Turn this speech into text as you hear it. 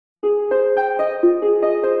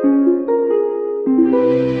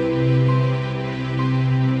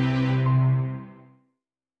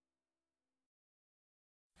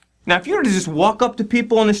Now, if you were to just walk up to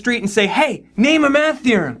people on the street and say, hey, name a math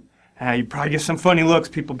theorem, you'd probably get some funny looks.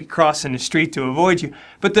 People would be crossing the street to avoid you.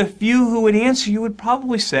 But the few who would answer you would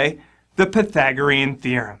probably say the Pythagorean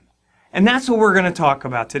Theorem. And that's what we're going to talk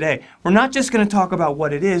about today. We're not just going to talk about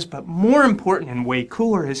what it is, but more important and way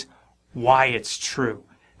cooler is why it's true.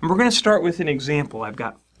 And we're going to start with an example. I've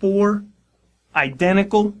got 4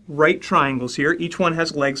 identical right triangles here. Each one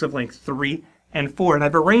has legs of length 3 and 4. And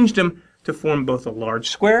I've arranged them to form both a large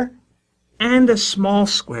square and a small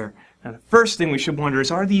square. Now the first thing we should wonder is,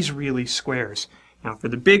 are these really squares? Now for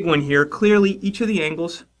the big one here, clearly each of the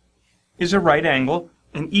angles is a right angle,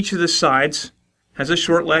 and each of the sides has a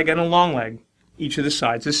short leg and a long leg. Each of the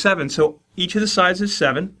sides is 7. So each of the sides is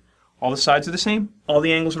 7. All the sides are the same. All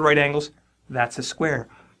the angles are right angles. That's a square.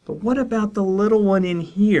 But what about the little one in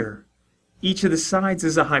here? Each of the sides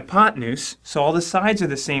is a hypotenuse, so all the sides are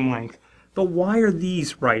the same length. But why are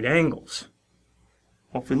these right angles?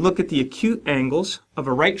 Well, if we look at the acute angles of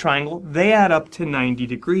a right triangle, they add up to 90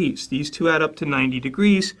 degrees. These two add up to 90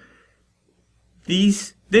 degrees.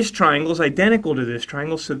 This triangle is identical to this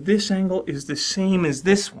triangle, so this angle is the same as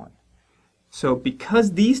this one. So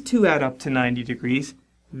because these two add up to 90 degrees,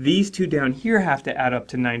 these two down here have to add up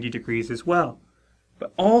to 90 degrees as well.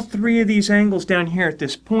 But all 3 of these angles down here at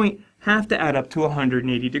this point have to add up to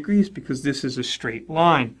 180 degrees because this is a straight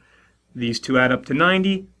line. These two add up to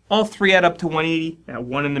 90. All 3 add up to 180. That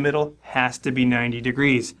one in the middle has to be 90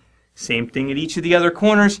 degrees. Same thing at each of the other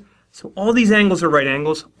corners. So all these angles are right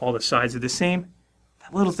angles. All the sides are the same.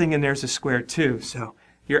 That little thing in there is a square too. So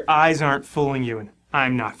your eyes aren't fooling you, and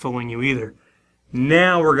I'm not fooling you either.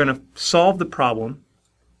 Now we're going to solve the problem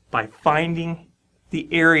by finding the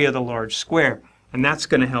area of the large square. And that's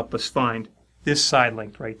going to help us find this side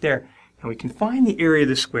length right there. Now we can find the area of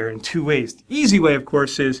the square in 2 ways. The easy way, of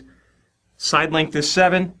course, is side length is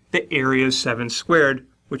 7, the area is 7 squared,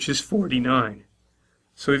 which is 49.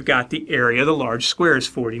 So we've got the area of the large square is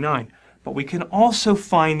 49. But we can also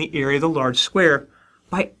find the area of the large square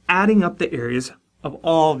by adding up the areas of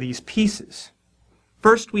all these pieces.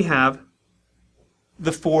 First we have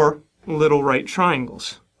the 4 little right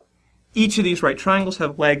triangles. Each of these right triangles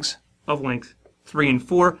have legs of length 3 and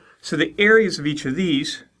 4, so the areas of each of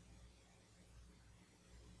these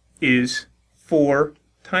is 4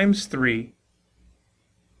 times 3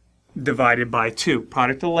 divided by 2.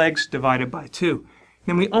 Product of legs divided by 2.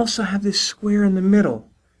 Then we also have this square in the middle.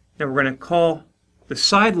 Now we're going to call the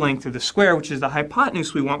side length of the square, which is the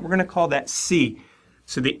hypotenuse we want, we're going to call that C.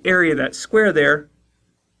 So the area of that square there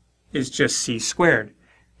is just C squared.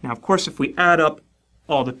 Now of course if we add up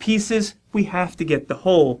all the pieces, we have to get the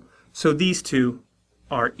whole. So these two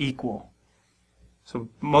are equal. So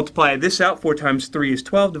multiply this out. 4 times 3 is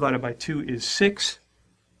 12, divided by 2 is 6.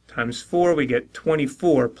 Times 4, we get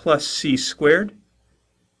 24 plus C squared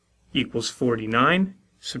equals 49.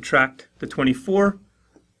 Subtract the 24,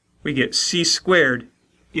 we get C squared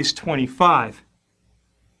is 25.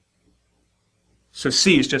 So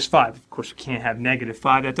C is just 5. Of course, we can't have negative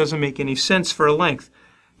 5. That doesn't make any sense for a length.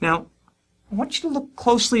 Now, I want you to look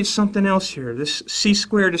closely at something else here. This C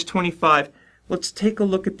squared is 25. Let's take a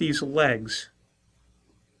look at these legs.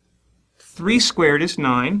 3 squared is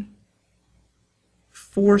 9.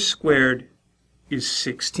 4 squared is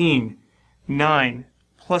 16. 9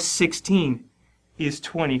 plus 16 is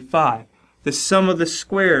 25. The sum of the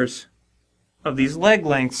squares of these leg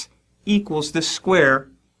lengths equals the square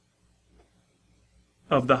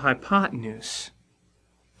of the hypotenuse.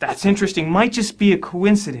 That's interesting. Might just be a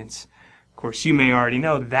coincidence. Of course, you may already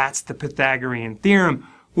know that's the Pythagorean theorem.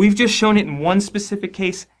 We've just shown it in one specific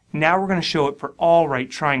case. Now we're going to show it for all right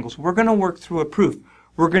triangles. We're going to work through a proof.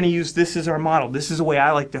 We're going to use this as our model. This is the way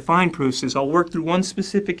I like to find proofs, is I'll work through one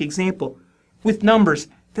specific example with numbers,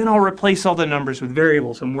 then I'll replace all the numbers with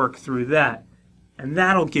variables and work through that. And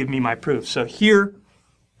that'll give me my proof. So here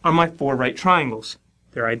are my 4 right triangles.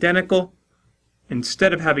 They're identical.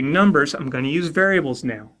 Instead of having numbers, I'm going to use variables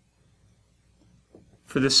now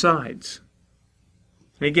for the sides.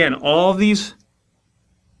 And again, all of these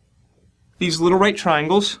little right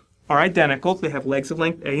triangles are identical. They have legs of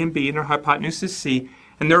length A and B, and their hypotenuse is C,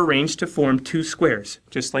 and they're arranged to form 2 squares,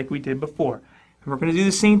 just like we did before. And we're going to do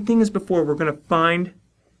the same thing as before. We're going to find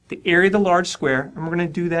the area of the large square, and we're going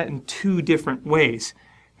to do that in 2 different ways.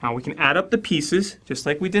 Now we can add up the pieces, just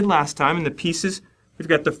like we did last time. And the pieces, we've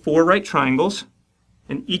got the 4 right triangles,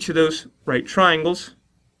 and each of those right triangles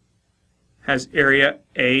has area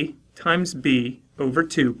A times B over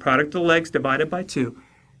 2, product of the legs divided by 2.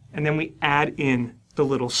 And then we add in the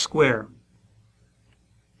little square,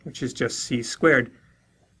 which is just C squared.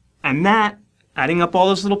 And that, adding up all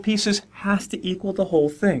those little pieces, has to equal the whole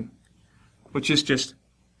thing, which is just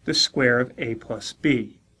the square of a plus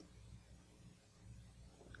b.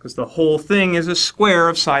 Because the whole thing is a square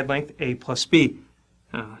of side length a plus b.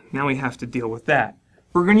 Now we have to deal with that.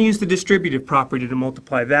 We're going to use the distributive property to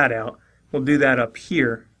multiply that out. We'll do that up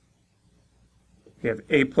here. We have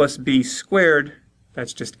a plus b squared.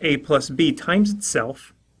 That's just a plus b times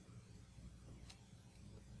itself.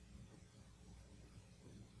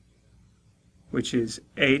 Which is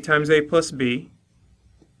a times a plus b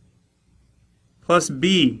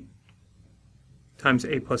times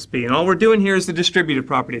a plus b. And all we're doing here is the distributive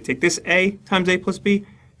property. I take this a times a plus b,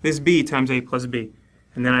 this b times a plus b.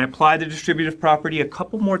 And then I apply the distributive property a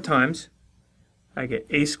couple more times. I get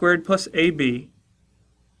a squared plus ab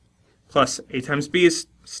plus a times b is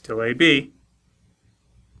still ab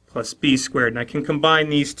plus b squared. And I can combine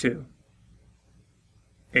these two.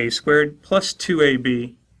 A squared plus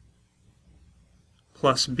 2ab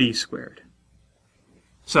plus b squared.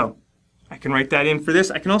 So I can write that in for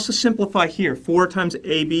this. I can also simplify here. 4 times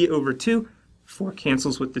ab over 2. 4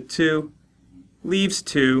 cancels with the 2. Leaves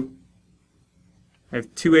 2. I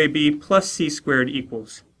have 2ab plus c squared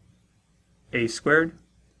equals a squared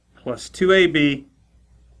plus 2ab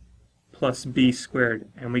plus b squared.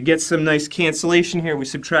 And we get some nice cancellation here. We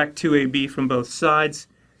subtract 2ab from both sides.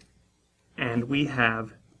 And we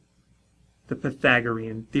have the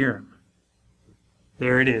Pythagorean theorem.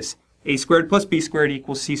 There it is. A squared plus b squared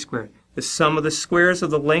equals c squared. The sum of the squares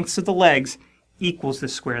of the lengths of the legs equals the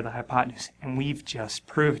square of the hypotenuse. And we've just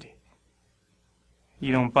proved it.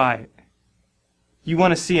 You don't buy it. You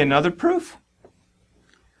want to see another proof?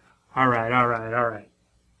 All right.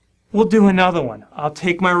 We'll do another one. I'll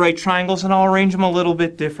take my right triangles and I'll arrange them a little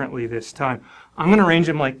bit differently this time. I'm going to arrange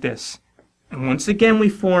them like this. And once again, we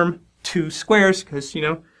form two squares because,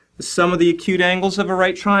 the sum of the acute angles of a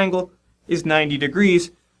right triangle is 90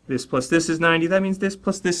 degrees. This plus this is 90. That means this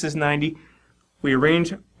plus this is 90. We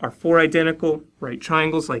arrange our 4 identical right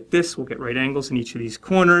triangles like this. We'll get right angles in each of these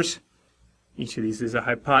corners. Each of these is a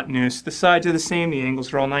hypotenuse. The sides are the same. The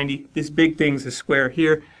angles are all 90. This big thing's a square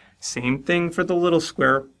here. Same thing for the little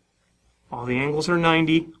square. All the angles are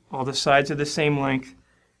 90. All the sides are the same length.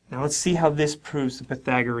 Now let's see how this proves the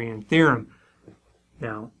Pythagorean theorem.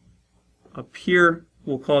 Now, up here,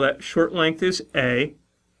 we'll call that short length is A,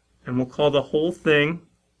 and we'll call the whole thing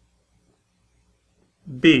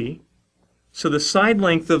B. So the side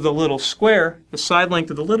length of the little square,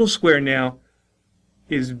 now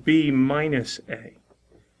is B minus A.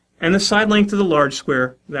 And the side length of the large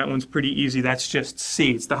square, that one's pretty easy. That's just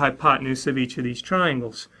C. It's the hypotenuse of each of these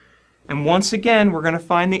triangles. And once again, we're going to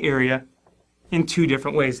find the area in 2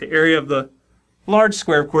 different ways. The area of the large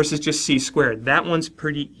square, of course, is just C squared. That one's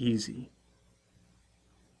pretty easy.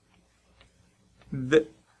 The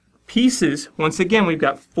pieces, once again, we've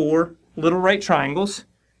got 4 little right triangles.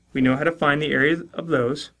 We know how to find the area of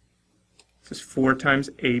those. This is 4 times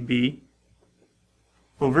AB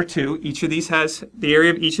over 2. Each of these has, the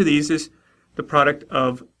area of each of these is the product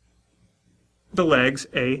of the legs,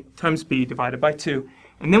 A times B divided by 2.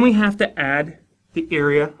 And then we have to add the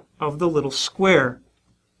area of the little square.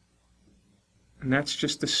 And that's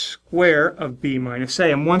just the square of B minus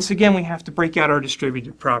A. And once again, we have to break out our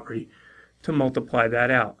distributive property to multiply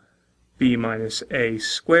that out. B minus A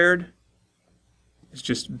squared is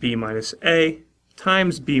just B minus A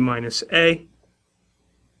times B minus A.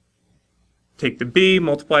 Take the B,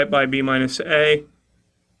 multiply it by B minus A,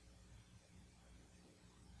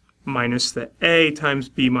 minus the A times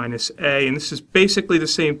B minus A. And this is basically the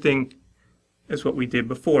same thing as what we did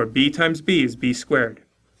before. B times B is B squared.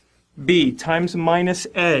 B times minus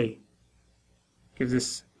A gives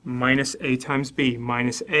us minus A times B.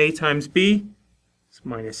 Minus A times B is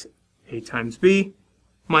minus A times B.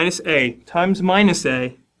 Minus A times minus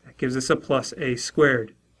A, that gives us a plus A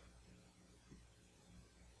squared.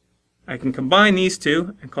 I can combine these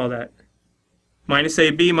two and call that minus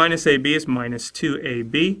AB is minus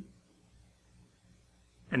 2AB.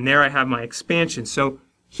 And there I have my expansion. So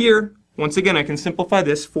here, once again, I can simplify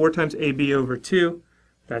this. 4 times AB over 2.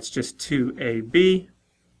 That's just 2AB.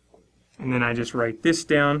 And then I just write this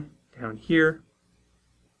down here.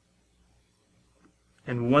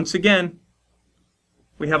 And once again,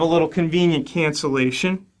 we have a little convenient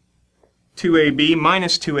cancellation. 2AB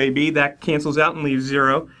minus 2AB, that cancels out and leaves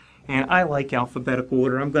 0. And I like alphabetical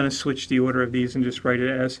order. I'm going to switch the order of these and just write it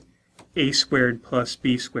as A squared plus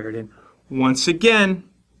B squared. And once again,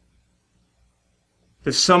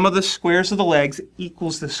 the sum of the squares of the legs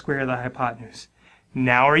equals the square of the hypotenuse.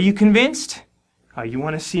 Now are you convinced? You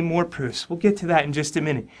want to see more proofs? We'll get to that in just a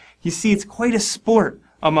minute. You see, it's quite a sport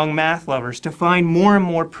among math lovers to find more and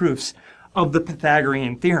more proofs of the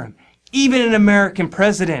Pythagorean theorem. Even an American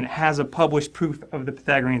president has a published proof of the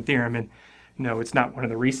Pythagorean theorem. And no, it's not one of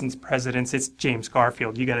the recent presidents. It's James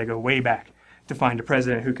Garfield. You got to go way back to find a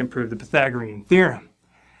president who can prove the Pythagorean theorem.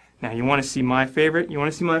 Now, you want to see my favorite? You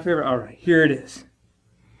want to see my favorite? All right, here it is.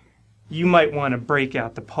 You might want to break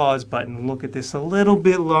out the pause button and look at this a little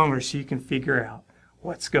bit longer so you can figure out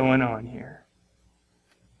what's going on here.